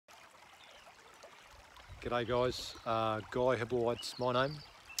G'day guys, Guy Hebblewhite's my name.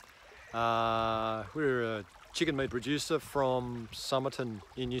 We're a chicken meat producer from Somerton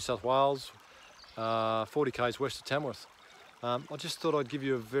in New South Wales, 40 k's west of Tamworth. I just thought I'd give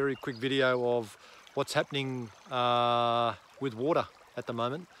you a very quick video of what's happening with water at the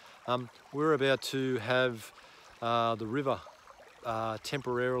moment. We're about to have the river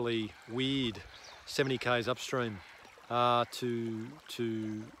temporarily weed 70 k's upstream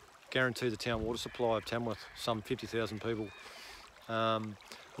to guarantee the town water supply of Tamworth, some 50,000 people. The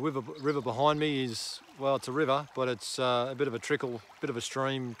river behind me is, well, it's a river, but it's a bit of a trickle, bit of a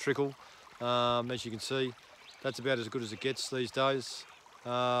stream trickle. As you can see, that's about as good as it gets these days.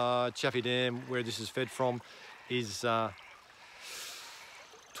 Chaffey Dam, where this is fed from, is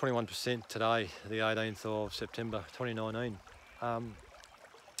 21% today, the 18th of September 2019.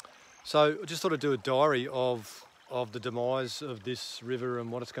 So I just thought I'd do a diary of the demise of this river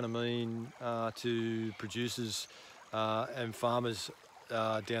and what it's going to mean to producers and farmers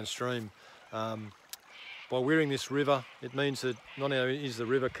downstream. By wearing this river, it means that not only is the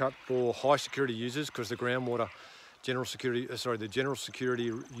river cut for high security users, because the groundwater the general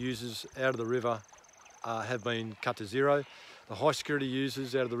security users out of the river have been cut to zero. The high security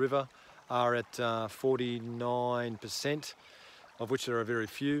users out of the river are at 49%, of which there are very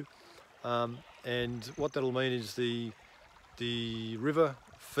few. And what that'll mean is the river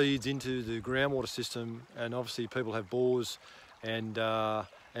feeds into the groundwater system, and obviously people have bores and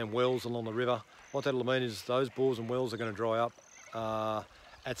wells along the river. What that'll mean is those bores and wells are going to dry up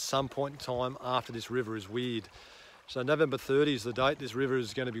at some point in time after this river is weed. So November 30 is the date this river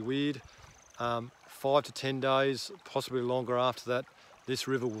is going to be weed. 5 to 10 days, possibly longer after that, this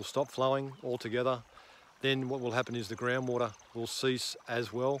river will stop flowing altogether. Then what will happen is the groundwater will cease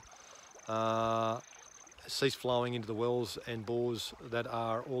as well. Cease flowing into the wells and bores that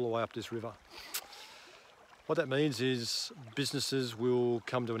are all the way up this river. What that means is businesses will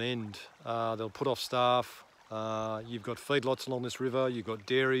come to an end. They'll put off staff. You've got feedlots along this river, you've got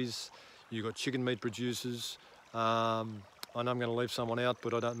dairies, you've got chicken meat producers. I know I'm going to leave someone out,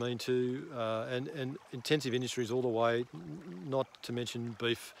 but I don't mean to. And intensive industries all the way, not to mention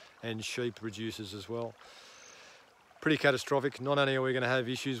beef and sheep producers as well. Pretty catastrophic. Not only are we going to have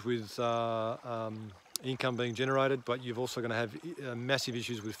issues with income being generated, but you've also going to have massive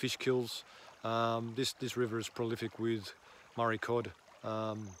issues with fish kills. This river is prolific with Murray cod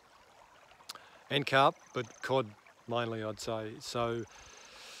and carp, but cod mainly, I'd say. So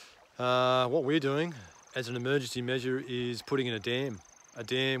what we're doing as an emergency measure is putting in a dam. A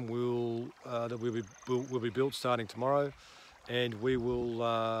dam will be built starting tomorrow, and we will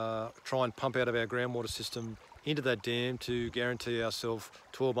try and pump out of our groundwater system into that dam to guarantee ourselves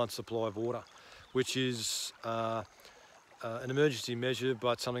 12 months supply of water, which is an emergency measure,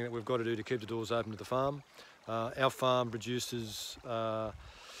 but something that we've got to do to keep the doors open to the farm. Our farm produces about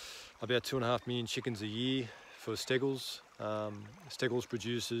 2.5 million chickens a year for Steggles. Steggles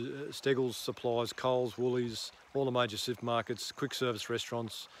supplies Coles, Woolies, all the major supermarkets, quick service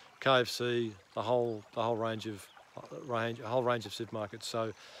restaurants, KFC, a whole range of supermarkets.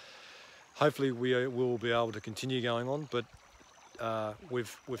 So hopefully we will be able to continue going on, but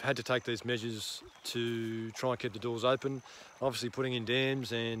we've had to take these measures to try and keep the doors open. Obviously putting in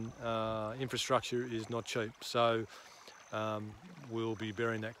dams and infrastructure is not cheap, so we'll be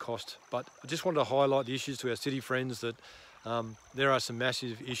bearing that cost. But I just wanted to highlight the issues to our city friends that there are some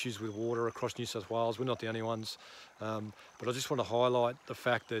massive issues with water across New South Wales. We're not the only ones, but I just want to highlight the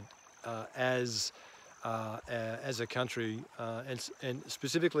fact that as a country, and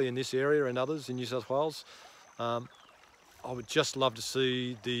specifically in this area and others in New South Wales, I would just love to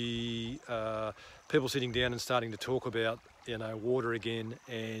see the people sitting down and starting to talk about, water again,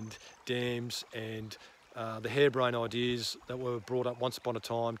 and dams, and the harebrained ideas that were brought up once upon a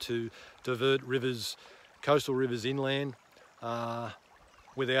time to divert rivers, coastal rivers inland,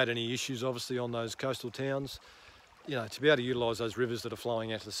 without any issues obviously on those coastal towns. To be able to utilise those rivers that are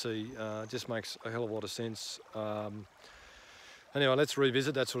flowing out to the sea just makes a hell of a lot of sense. Anyway, let's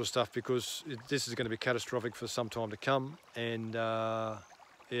revisit that sort of stuff, because this is going to be catastrophic for some time to come. And yeah,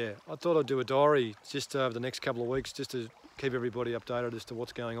 I thought I'd do a diary just over the next couple of weeks, just to keep everybody updated as to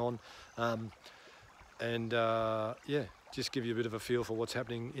what's going on. Yeah, just give you a bit of a feel for what's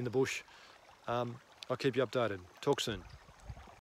happening in the bush. I'll keep you updated. Talk soon.